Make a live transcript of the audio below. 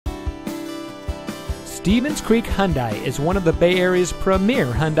Stevens Creek Hyundai is one of the Bay Area's premier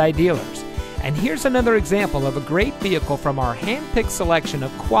Hyundai dealers. And here's another example of a great vehicle from our hand-picked selection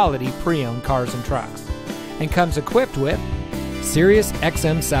of quality pre-owned cars and trucks. And comes equipped with Sirius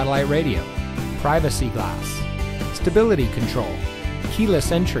XM satellite radio, privacy glass, stability control,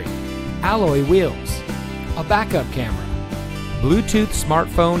 keyless entry, alloy wheels, a backup camera, Bluetooth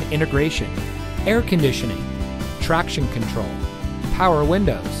smartphone integration, air conditioning, traction control, power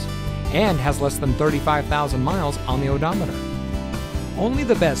windows, and has less than 35,000 miles on the odometer. Only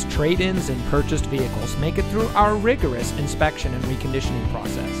the best trade-ins and purchased vehicles make it through our rigorous inspection and reconditioning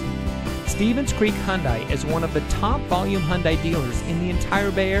process. Stevens Creek Hyundai is one of the top volume Hyundai dealers in the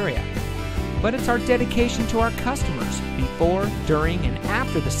entire Bay Area. But it's our dedication to our customers before, during, and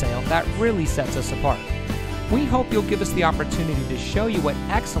after the sale that really sets us apart. We hope you'll give us the opportunity to show you what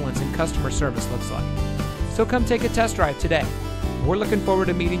excellence in customer service looks like. So come take a test drive today. We're looking forward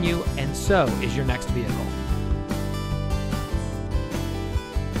to meeting you, and so is your next vehicle.